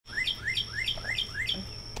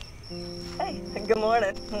Hey, good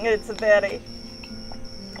morning. It's Betty.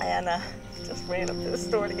 And just ran up to the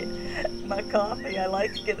store to get my coffee. I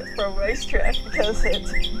like to get it from Racetrack because it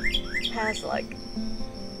has like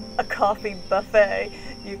a coffee buffet.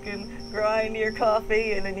 You can grind your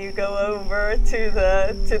coffee and then you go over to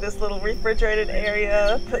this little refrigerated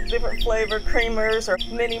area, put different flavor creamers or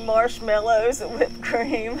mini marshmallows and whipped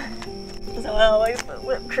cream. So I always put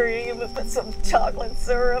whipped cream and put some chocolate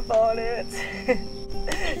syrup on it.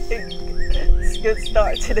 It's a good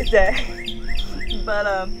start to the day. But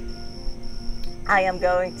I am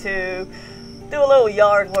going to do a little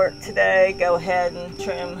yard work today. Go ahead and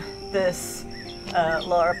trim this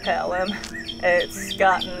loropetalum. It's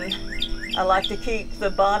gotten, I like to keep the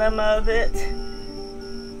bottom of it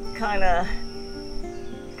kind of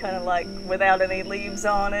like without any leaves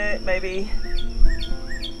on it. Maybe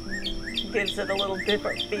gives it a little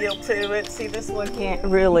different feel to it. See, this one can't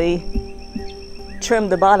really trim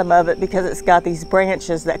the bottom of it because it's got these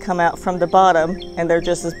branches that come out from the bottom and they're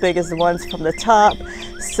just as big as the ones from the top,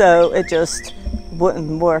 so it just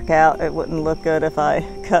wouldn't work out. It wouldn't look good if I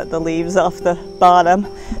cut the leaves off the bottom.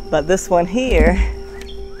 But this one here,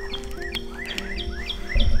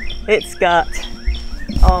 it's got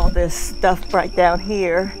all this stuff right down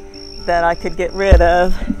here that I could get rid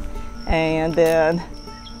of and then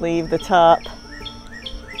leave the top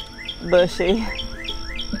bushy.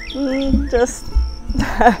 Just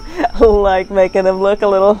like making them look a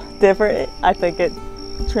little different. I think it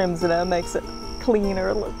trims it up, makes it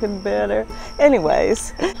cleaner, looking better.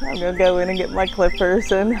 Anyways, I'm gonna go in and get my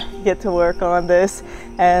clippers and get to work on this,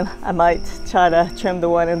 and I might try to trim the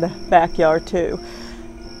one in the backyard too.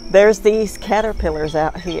 There's these caterpillars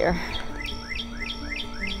out here.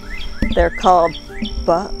 They're called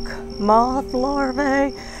buck moth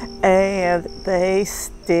larvae, and they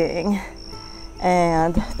sting,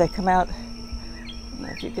 and they come out. I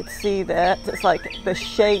don't know if you could see that. It's like the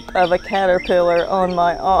shape of a caterpillar on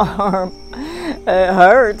my arm. It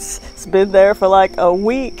hurts. It's been there for like a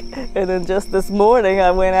week, and then just this morning I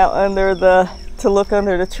went out to look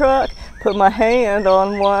under the truck, put my hand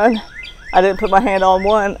on one. I didn't put my hand on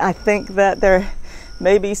one. I think that there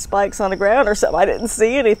may be spikes on the ground or something. I didn't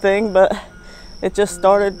see anything, but it just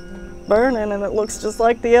started burning and it looks just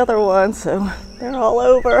like the other one. So they're all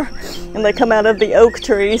over, and they come out of the oak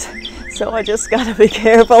trees. So I just gotta be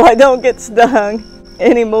careful I don't get stung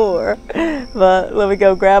anymore. But let me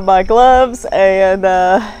go grab my gloves and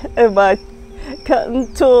my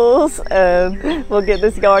cutting tools, and we'll get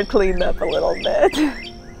this yard cleaned up a little bit.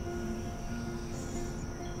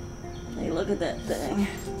 Hey, look at that thing.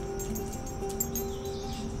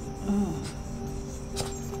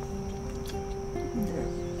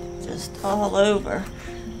 They're just all over.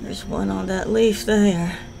 There's one on that leaf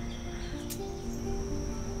there.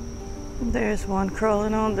 There's one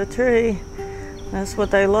crawling on the tree. That's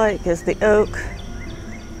what they like, is the oak.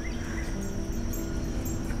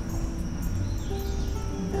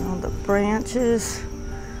 And on the branches,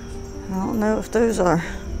 I don't know if those are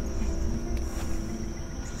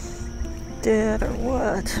dead or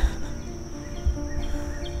what.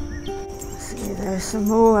 See, there's some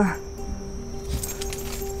more.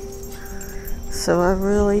 So I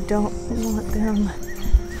really don't want them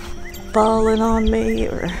falling on me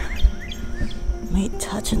or me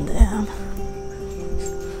touching them.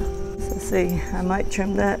 So see, I might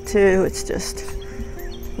trim that too. It's just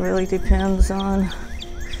really depends on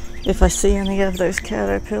if I see any of those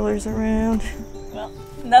caterpillars around. Well,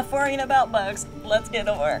 enough worrying about bugs. Let's get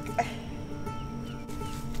to work.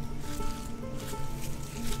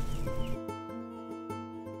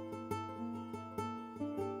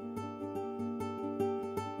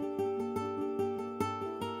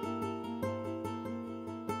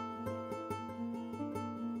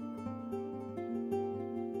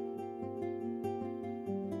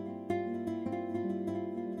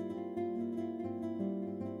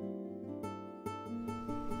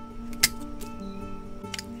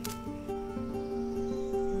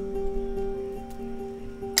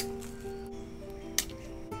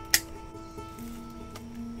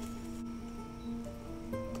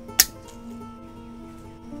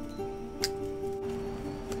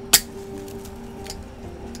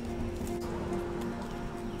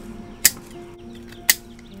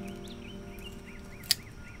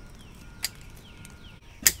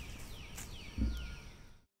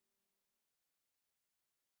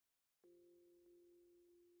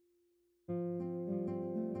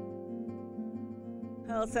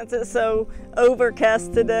 Well, since it's so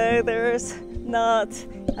overcast today, there's not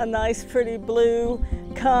a nice pretty blue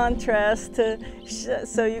contrast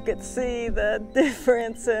so you could see the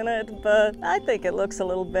difference in it, but I think it looks a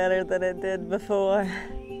little better than it did before.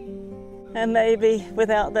 And maybe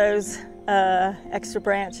without those extra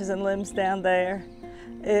branches and limbs down there,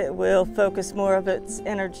 it will focus more of its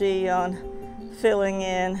energy on filling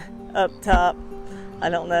in up top. I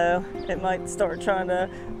don't know, it might start trying to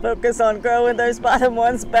focus on growing those bottom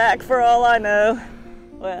ones back for all I know.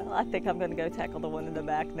 Well, I think I'm gonna go tackle the one in the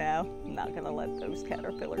back now. I'm not gonna let those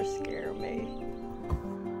caterpillars scare me.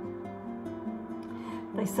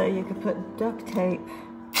 They say you could put duct tape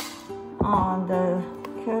on the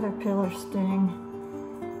caterpillar sting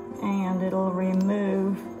and it'll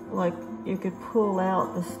remove, like you could pull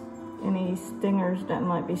out any stingers that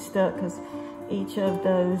might be stuck, because each of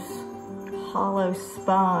those hollow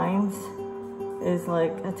spines is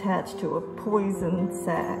like attached to a poison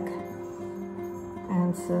sac.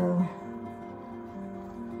 And so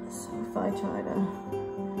if I try to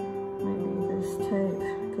maybe this tape,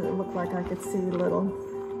 because it looked like I could see little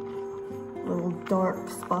dark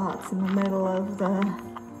spots in the middle of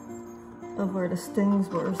where the stings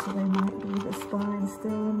were, so they might be the spines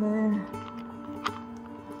still in there.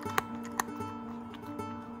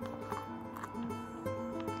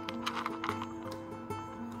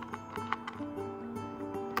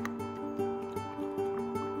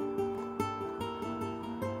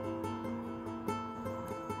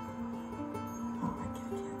 Oh, I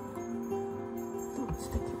get it. Don't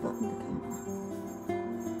stick your butt in the camera.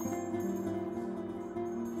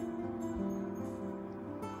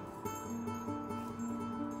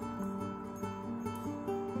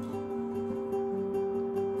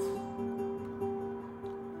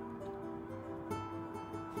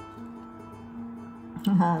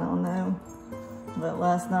 I don't know, but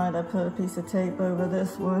last night I put a piece of tape over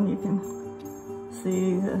this one. You can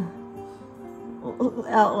see the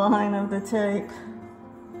outline of the tape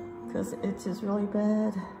because it itches really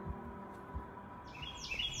bad.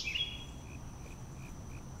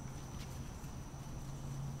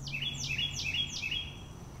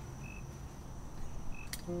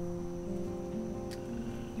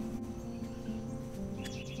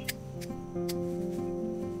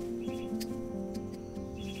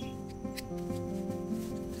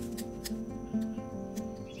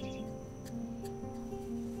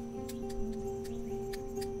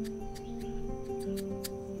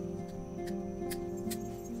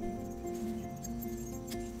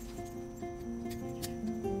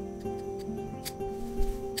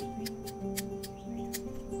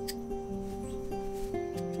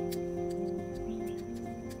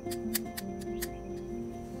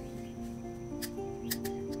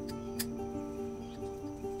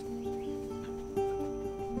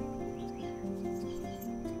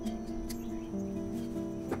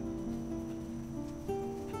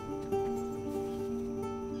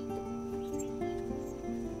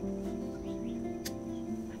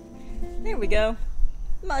 There we go.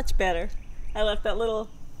 Much better. I left that little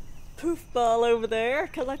poof ball over there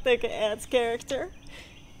because I think it adds character.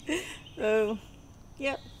 So,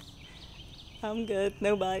 yep. I'm good.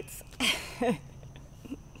 No bites.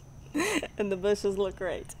 And the bushes look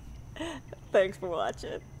great. Thanks for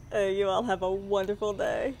watching. You all have a wonderful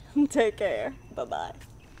day. Take care. Bye-bye.